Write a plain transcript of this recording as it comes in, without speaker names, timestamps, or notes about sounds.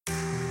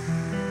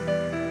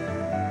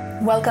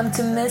Welcome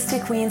to Misty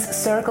Queen's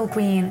Circle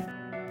Queen.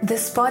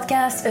 This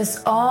podcast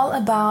is all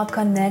about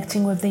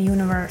connecting with the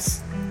universe.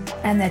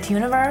 And that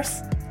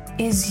universe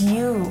is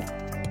you.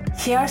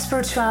 Here,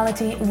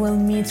 spirituality will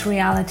meet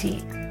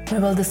reality. We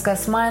will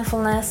discuss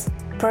mindfulness,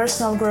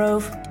 personal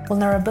growth,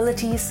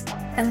 vulnerabilities,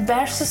 and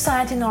best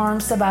society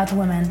norms about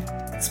women,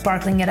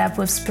 sparkling it up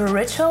with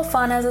spiritual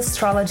fun as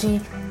astrology,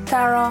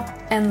 tarot,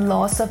 and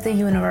laws of the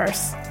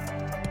universe.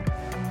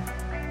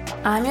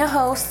 I'm your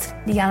host,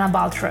 Diana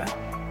Baltra,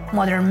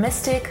 modern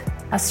mystic,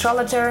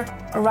 astrologer,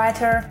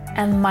 writer,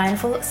 and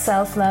mindful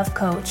self-love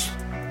coach.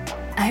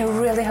 I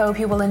really hope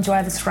you will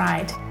enjoy this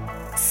ride.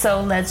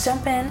 So let's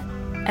jump in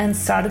and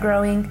start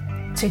growing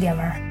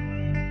together.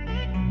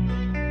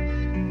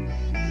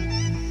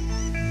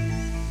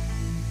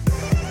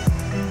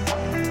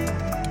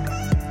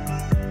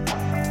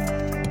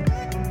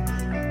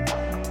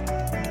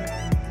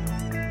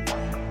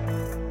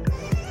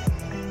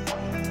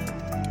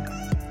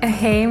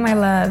 Hey my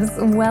loves,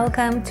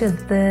 welcome to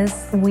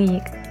this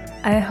week.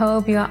 I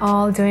hope you are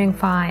all doing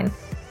fine.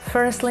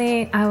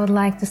 Firstly, I would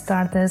like to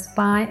start this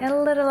by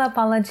a little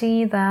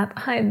apology that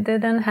I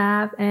didn't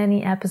have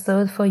any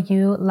episode for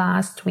you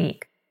last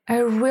week. I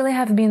really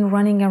have been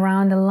running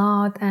around a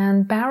lot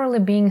and barely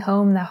being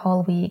home the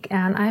whole week,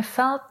 and I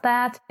felt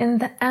that in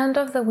the end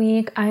of the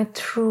week I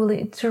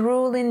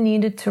truly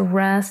needed to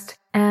rest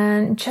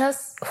and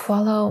just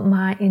follow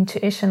my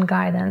intuition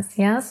guidance,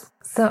 yes?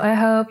 So I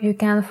hope you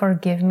can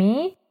forgive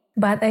me,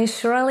 but I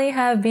surely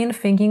have been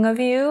thinking of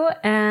you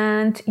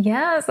and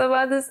yes,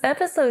 about this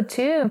episode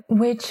too,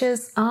 which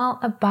is all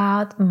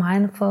about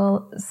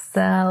mindful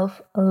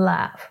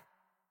self-love.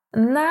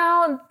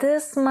 Now,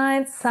 this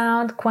might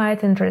sound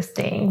quite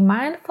interesting.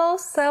 Mindful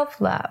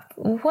self-love,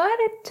 what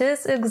it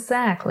is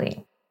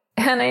exactly?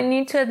 And I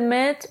need to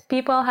admit,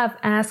 people have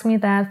asked me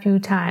that a few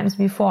times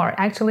before,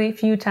 actually a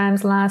few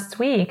times last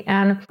week.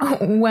 And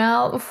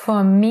well,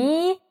 for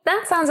me,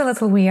 that sounds a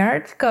little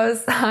weird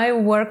because I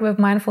work with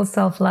mindful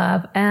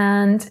self-love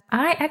and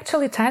I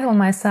actually title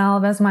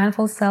myself as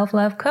mindful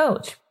self-love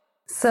coach.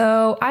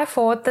 So I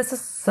thought this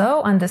is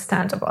so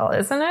understandable,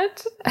 isn't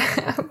it?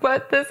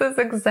 But this is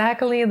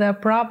exactly the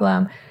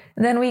problem.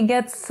 Then we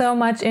get so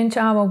much into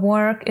our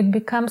work, it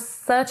becomes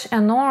such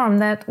a norm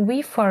that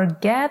we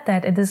forget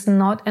that it is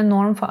not a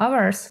norm for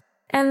others.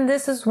 And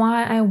this is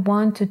why I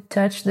want to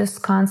touch this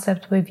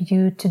concept with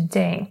you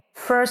today.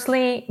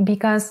 Firstly,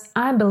 because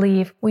I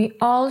believe we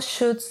all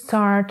should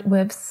start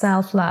with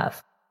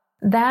self-love.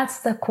 That's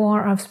the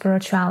core of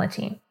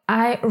spirituality.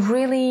 I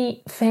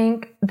really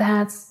think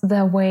that's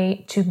the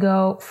way to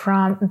go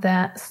from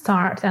the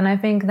start. And I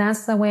think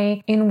that's the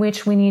way in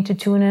which we need to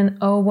tune in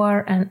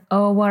over and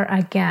over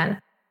again.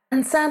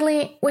 And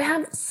sadly, we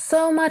have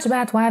so much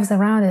bad vibes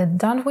around it,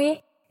 don't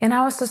we? In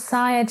our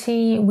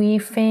society, we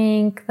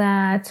think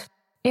that,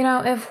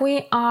 if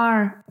we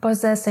are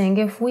possessing,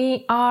 if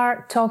we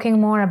are talking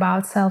more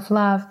about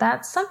self-love,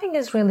 that something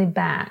is really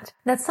bad,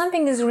 that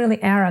something is really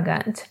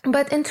arrogant.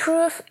 But in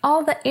truth,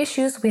 all the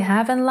issues we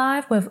have in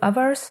life with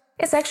others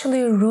is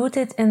actually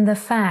rooted in the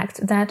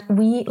fact that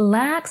we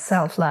lack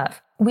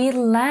self-love. We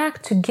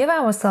lack to give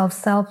ourselves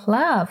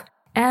self-love.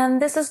 And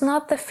this is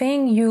not the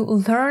thing you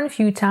learn a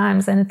few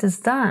times and it is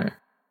done.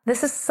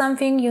 This is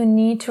something you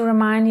need to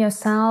remind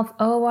yourself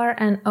over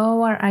and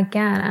over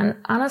again. And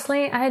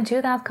honestly, I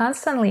do that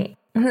constantly.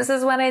 This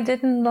is what I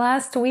did in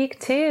last week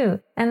too.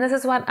 And this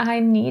is what I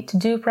need to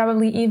do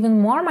probably even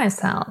more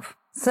myself.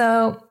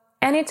 So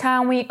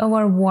anytime we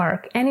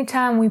overwork,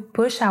 anytime we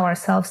push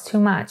ourselves too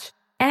much,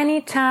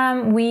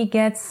 anytime we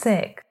get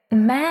sick,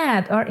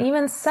 mad, or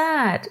even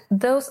sad,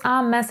 those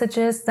are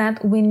messages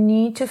that we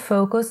need to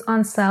focus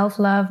on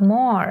self-love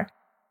more.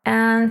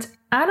 And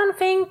I don't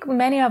think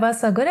many of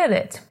us are good at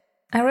it.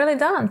 I really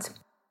don't.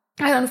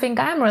 I don't think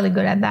I'm really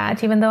good at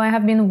that, even though I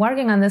have been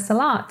working on this a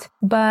lot.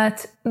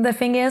 But the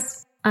thing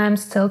is, I'm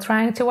still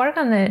trying to work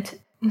on it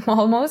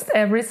almost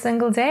every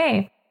single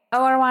day.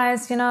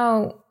 Otherwise,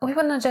 we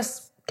wouldn't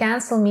just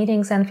cancel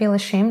meetings and feel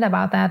ashamed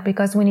about that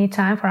because we need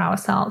time for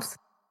ourselves.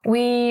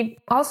 We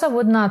also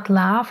would not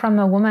laugh from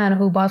a woman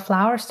who bought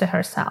flowers to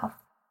herself.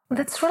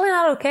 That's really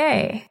not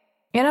okay.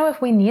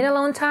 If we need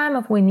alone time,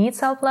 if we need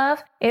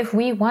self-love, if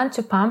we want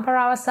to pamper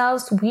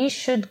ourselves, we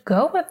should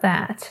go with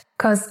that.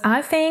 Because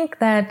I think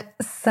that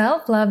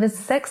self-love is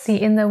sexy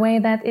in the way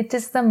that it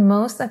is the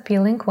most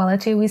appealing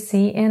quality we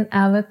see in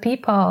other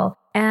people.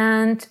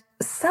 And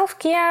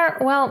self-care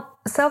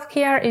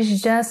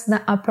is just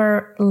the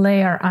upper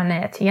layer on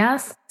it,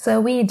 yes?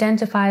 So we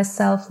identify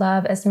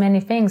self-love as many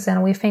things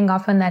and we think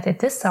often that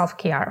it is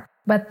self-care.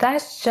 But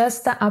that's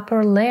just the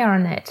upper layer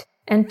on it.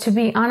 And to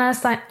be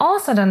honest, I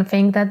also don't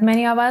think that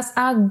many of us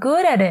are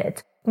good at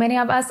it. Many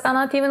of us are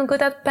not even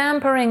good at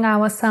pampering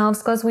ourselves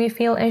because we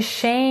feel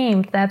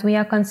ashamed that we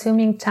are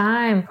consuming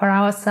time for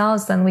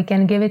ourselves and we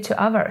can give it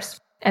to others.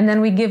 And then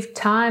we give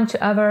time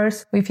to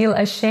others. We feel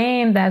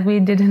ashamed that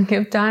we didn't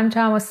give time to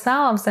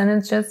ourselves. And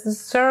it's just a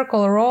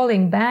circle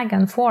rolling back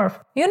and forth.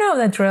 You know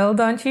the drill,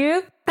 don't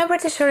you? I'm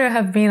pretty sure you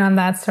have been on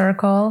that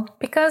circle,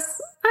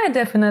 because I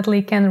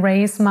definitely can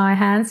raise my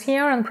hands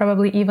here and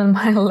probably even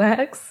my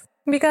legs,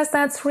 because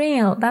that's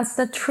real, that's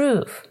the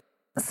truth.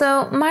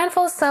 So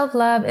mindful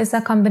self-love is a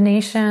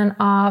combination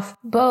of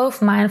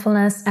both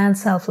mindfulness and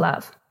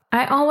self-love.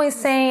 I always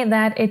say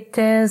that it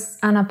is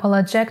an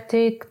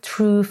unapologetic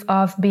truth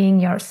of being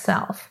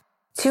yourself,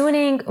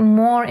 tuning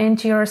more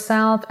into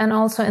yourself and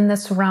also in the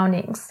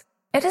surroundings.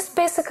 It is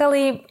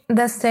basically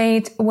the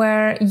state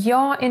where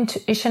your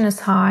intuition is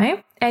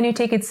high and you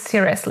take it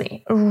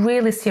seriously,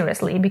 really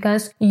seriously,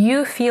 because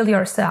you feel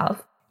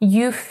yourself.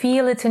 You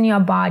feel it in your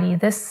body,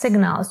 the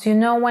signals. You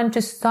know when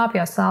to stop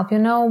yourself. You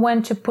know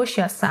when to push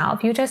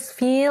yourself. You just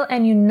feel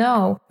and you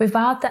know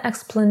without the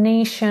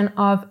explanation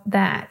of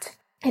that.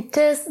 It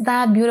is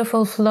that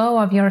beautiful flow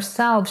of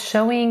yourself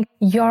showing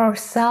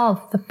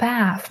yourself the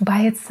path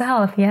by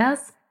itself,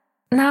 yes?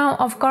 Now,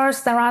 of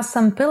course, there are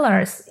some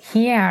pillars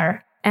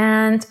here,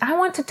 and I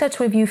want to touch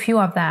with you a few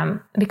of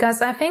them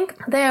because I think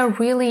they are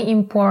really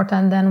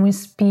important when we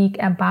speak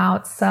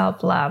about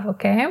self-love,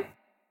 okay?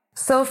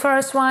 So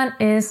first one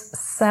is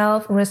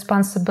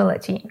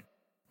self-responsibility.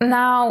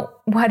 Now,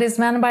 what is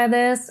meant by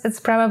this? It's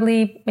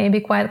probably maybe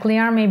quite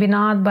clear, maybe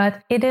not,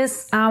 but it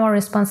is our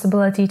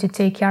responsibility to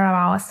take care of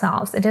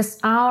ourselves. It is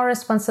our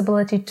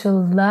responsibility to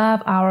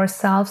love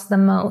ourselves the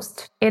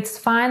most. It's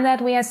fine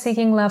that we are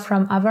seeking love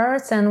from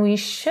others, and we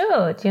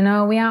should. We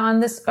are on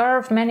this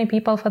earth, many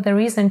people for the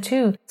reason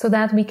too, so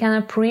that we can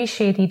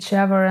appreciate each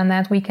other and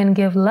that we can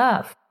give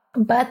love.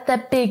 But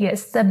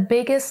the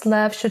biggest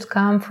love should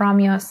come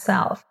from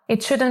yourself.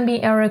 It shouldn't be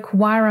a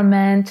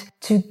requirement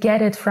to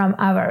get it from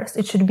others.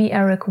 It should be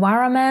a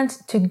requirement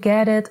to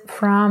get it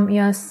from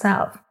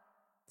yourself.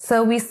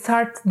 So we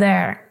start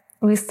there.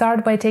 We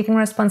start by taking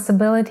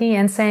responsibility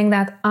and saying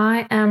that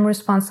I am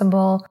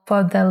responsible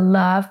for the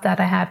love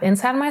that I have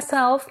inside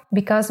myself,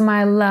 because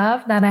my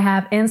love that I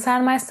have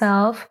inside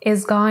myself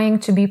is going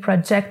to be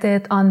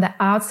projected on the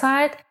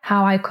outside,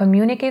 how I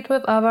communicate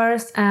with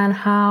others and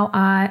how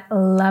I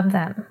love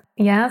them.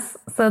 Yes,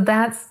 so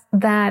that's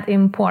that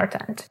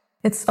important.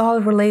 It's all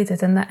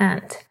related in the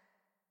end.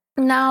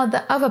 Now,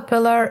 the other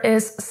pillar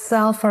is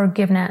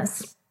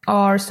self-forgiveness,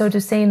 or so to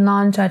say,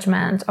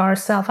 non-judgment or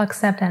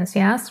self-acceptance,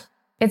 yes?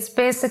 It's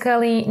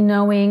basically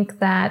knowing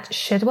that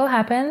shit will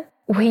happen.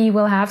 We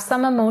will have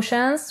some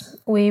emotions.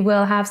 We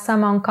will have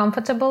some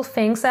uncomfortable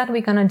things that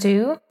we're gonna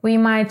do. We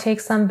might take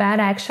some bad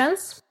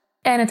actions,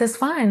 and it is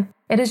fine.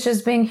 It is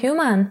just being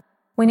human.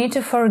 We need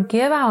to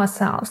forgive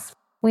ourselves.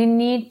 We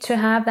need to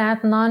have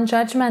that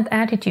non-judgment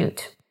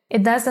attitude.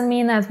 It doesn't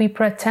mean that we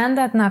pretend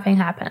that nothing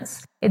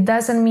happens. It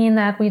doesn't mean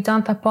that we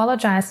don't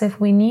apologize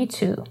if we need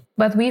to,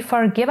 but we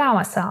forgive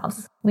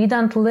ourselves. We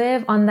don't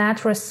live on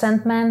that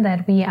resentment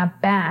that we are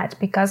bad,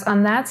 because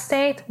on that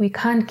state, we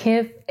can't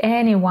give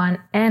anyone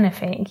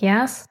anything,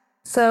 yes?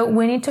 So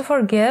we need to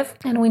forgive,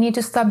 and we need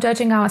to stop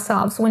judging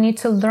ourselves. We need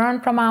to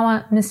learn from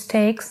our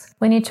mistakes.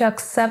 We need to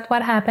accept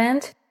what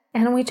happened,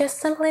 and we just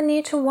simply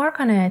need to work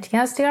on it.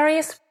 Yes,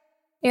 dearies?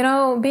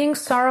 Being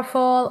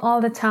sorrowful all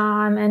the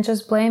time and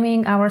just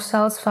blaming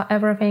ourselves for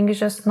everything is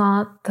just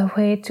not the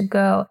way to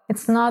go.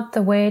 It's not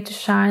the way to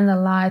shine the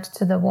light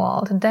to the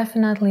world.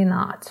 Definitely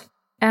not.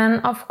 And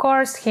of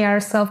course,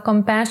 here,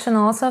 self-compassion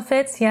also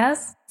fits,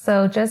 yes?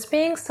 So just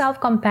being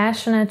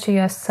self-compassionate to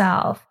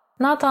yourself,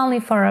 not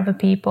only for other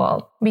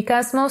people,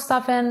 because most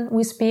often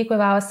we speak with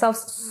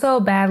ourselves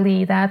so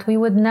badly that we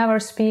would never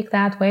speak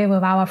that way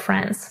with our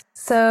friends.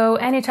 So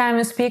anytime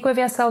you speak with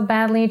yourself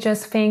badly,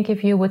 just think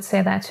if you would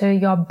say that to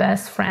your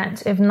best friend.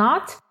 If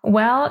not,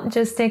 well,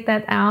 just take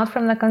that out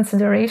from the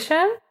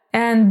consideration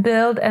and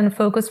build and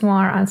focus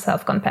more on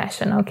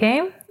self-compassion,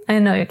 okay? I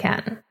know you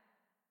can.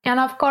 And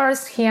of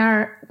course,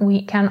 here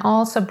we can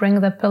also bring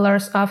the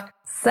pillars of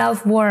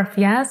self-worth,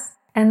 yes?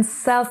 And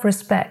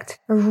self-respect,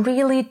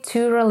 really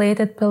two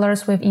related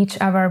pillars with each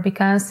other,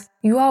 because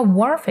you are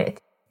worth it.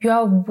 You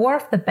are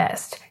worth the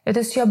best. It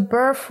is your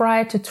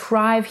birthright to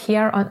thrive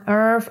here on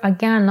earth,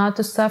 again, not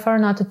to suffer,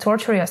 not to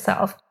torture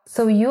yourself.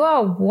 So you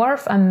are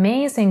worth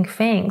amazing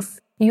things.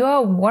 You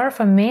are worth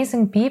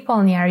amazing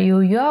people near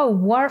you. You are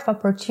worth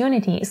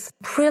opportunities,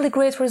 really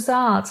great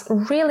results,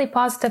 really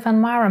positive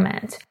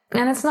environment.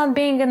 And it's not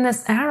being in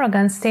this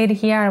arrogant state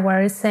here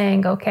where it's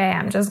saying, okay,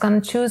 I'm just going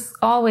to choose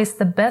always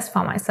the best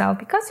for myself,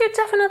 because you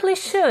definitely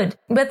should.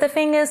 But the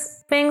thing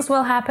is, things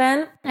will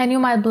happen and you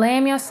might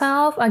blame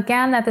yourself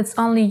again that it's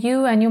only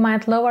you, and you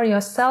might lower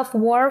your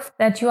self-worth,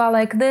 that you are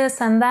like this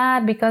and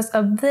that because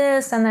of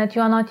this, and that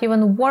you are not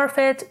even worth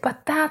it.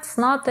 But that's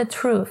not the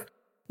truth.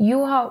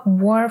 You are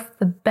worth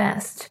the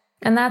best.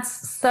 And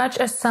that's such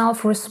a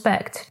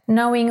self-respect,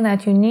 knowing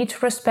that you need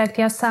to respect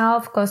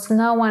yourself, because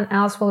no one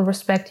else will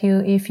respect you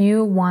if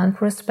you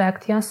won't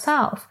respect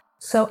yourself.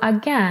 So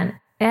again,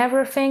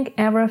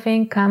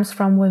 everything comes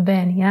from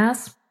within,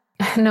 yes?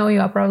 I know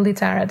you are probably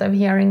tired of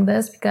hearing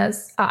this,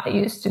 because I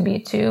used to be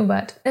too,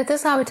 but it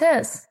is how it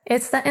is.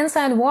 It's the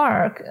inside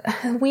work.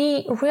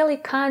 We really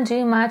can't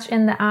do much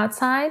in the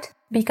outside,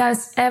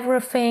 Because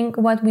everything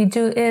what we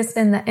do is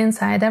in the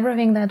inside.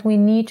 Everything that we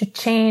need to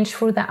change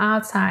through the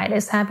outside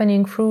is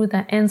happening through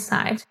the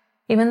inside.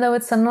 Even though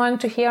it's annoying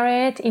to hear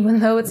it,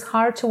 even though it's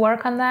hard to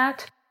work on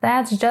that,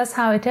 that's just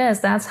how it is.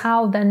 That's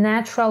how the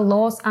natural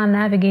laws are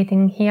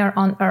navigating here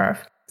on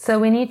earth. So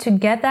we need to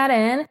get that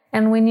in,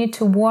 and we need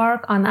to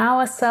work on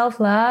our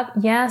self-love,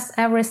 yes,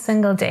 every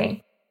single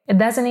day. It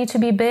doesn't need to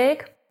be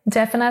big,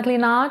 definitely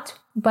not,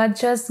 but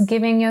just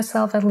giving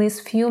yourself at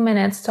least few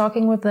minutes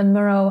talking with the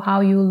mirror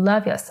how you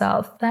love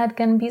yourself. That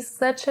can be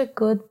such a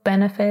good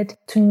benefit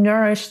to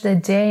nourish the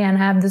day and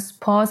have this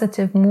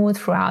positive mood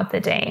throughout the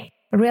day.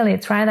 Really,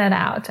 try that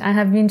out. I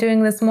have been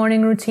doing this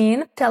morning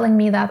routine telling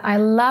me that I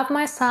love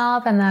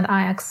myself and that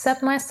I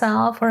accept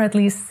myself for at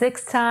least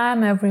 6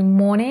 times every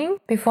morning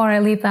before I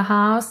leave the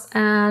house.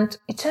 And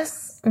it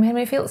just made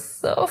me feel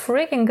so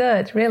freaking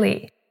good,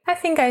 really. I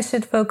think I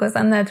should focus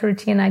on that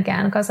routine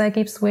again because I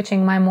keep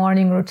switching my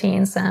morning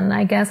routines, and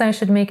I guess I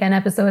should make an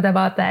episode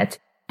about that.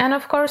 And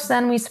of course,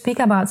 then we speak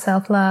about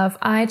self-love.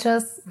 I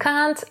just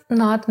can't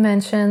not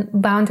mention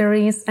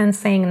boundaries and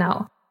saying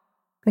no.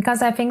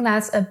 Because I think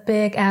that's a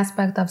big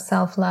aspect of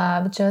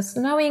self-love, just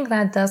knowing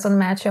that doesn't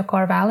match your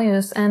core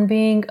values and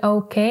being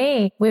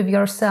okay with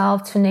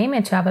yourself to name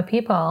it to other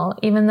people,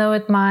 even though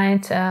it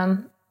might,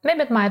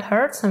 maybe it might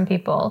hurt some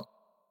people.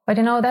 But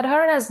that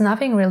hurt has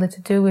nothing really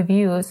to do with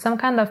you. It's some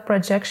kind of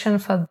projection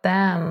for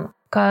them,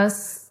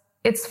 because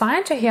it's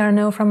fine to hear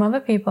no from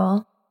other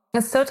people.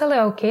 It's totally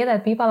okay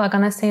that people are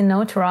gonna say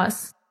no to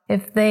us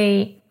if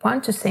they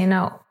want to say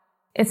no.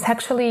 It's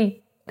actually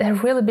a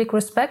really big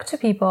respect to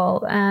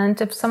people, and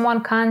if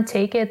someone can't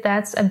take it,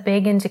 that's a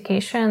big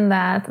indication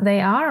that they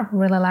are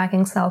really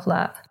lacking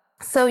self-love.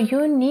 So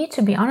you need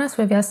to be honest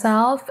with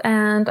yourself,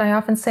 and I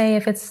often say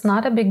if it's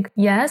not a big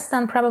yes,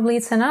 then probably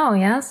it's a no,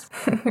 yes?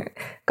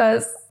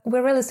 Because we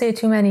really say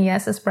too many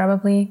yeses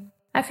probably.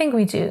 I think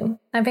we do.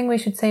 I think we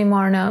should say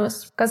more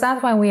no's, because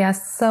that's why we are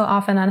so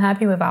often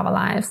unhappy with our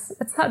lives.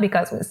 It's not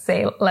because we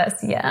say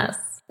less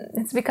yes.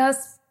 It's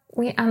because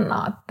we are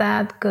not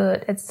that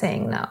good at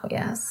saying no,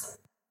 yes.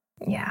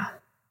 Yeah,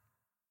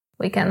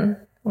 we can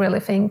really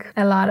think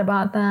a lot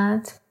about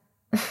that.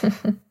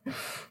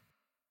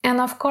 And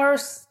of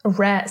course,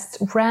 rest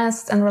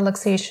and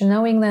relaxation,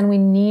 knowing that we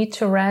need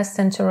to rest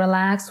and to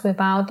relax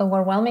without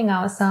overwhelming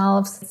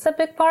ourselves. It's a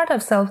big part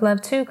of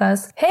self-love too,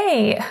 because,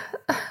 hey,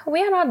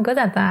 we are not good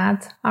at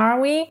that, are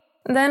we?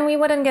 Then we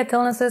wouldn't get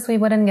illnesses, we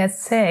wouldn't get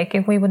sick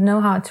if we would know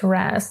how to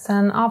rest.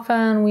 And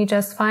often we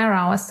just fire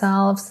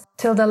ourselves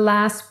till the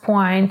last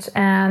point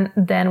and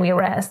then we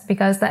rest,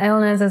 because the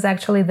illness is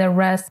actually the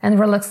rest and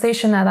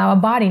relaxation that our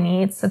body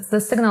needs. It's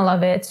the signal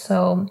of it.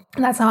 So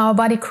that's how our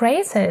body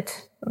creates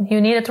it.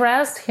 You needed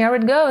rest, here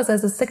it goes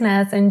as a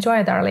sickness.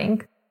 Enjoy,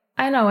 darling.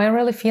 I know, I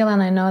really feel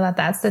and I know that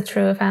that's the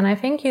truth. And I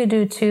think you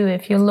do too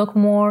if you look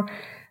more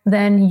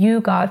than you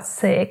got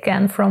sick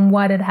and from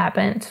what had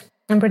happened.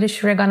 I'm pretty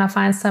sure you're gonna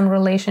find some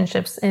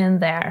relationships in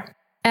there.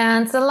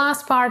 And the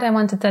last part I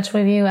want to touch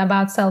with you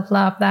about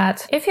self-love,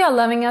 that if you're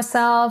loving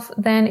yourself,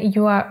 then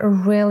you are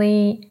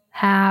really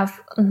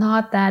have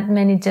not that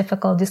many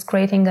difficulties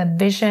creating a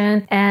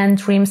vision and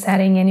dream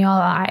setting in your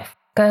life.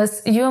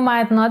 Because you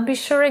might not be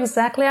sure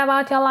exactly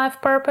about your life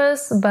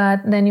purpose,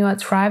 but then you are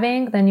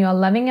thriving, then you are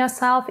loving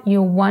yourself,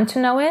 you want to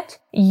know it,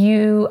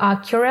 you are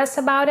curious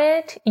about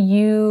it,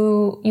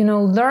 you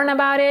learn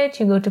about it,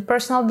 you go to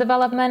personal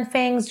development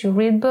things, you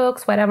read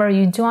books, whatever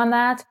you do on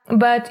that,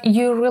 but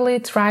you really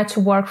try to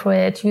work for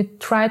it, you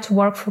try to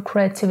work for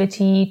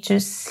creativity, to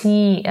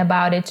see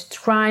about it, to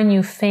try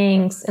new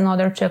things in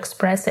order to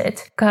express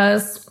it.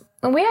 Because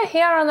we are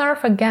here on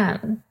Earth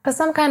again for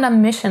some kind of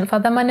mission, for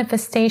the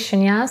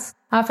manifestation, yes?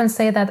 I often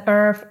say that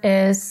Earth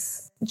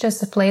is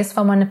just a place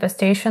for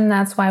manifestation.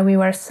 That's why we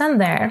were sent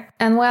there.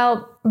 And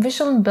well,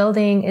 vision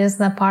building is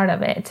the part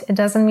of it. It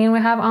doesn't mean we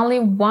have only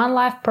one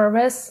life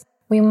purpose.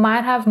 We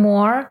might have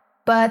more,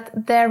 but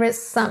there is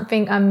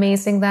something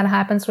amazing that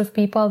happens with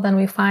people. Then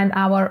we find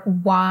our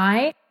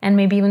why, and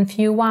maybe even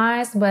few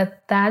whys,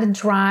 but that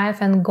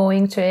drive and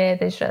going to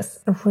it is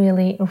just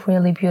really,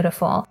 really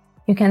beautiful.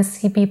 You can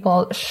see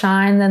people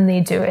shine when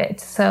they do it.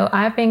 So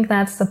I think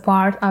that's the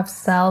part of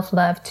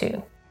self-love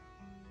too.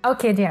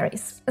 Okay,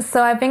 dearies.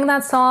 So I think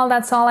that's all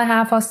I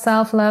have for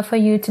self-love for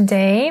you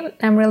today.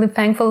 I'm really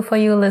thankful for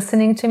you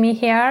listening to me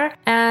here,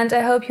 and I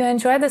hope you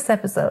enjoyed this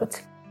episode.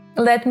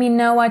 Let me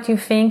know what you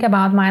think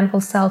about mindful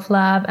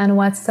self-love and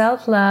what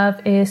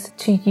self-love is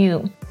to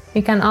you.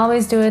 You can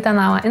always do it on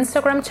our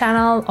Instagram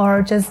channel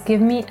or just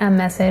give me a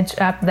message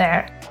up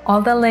there. All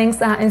the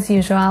links are as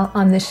usual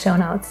on the show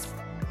notes.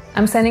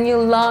 I'm sending you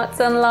lots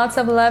and lots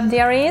of love,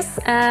 dearies,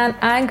 and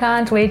I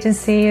can't wait to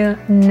see you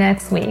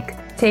next week.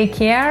 Take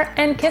care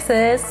and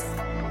kisses!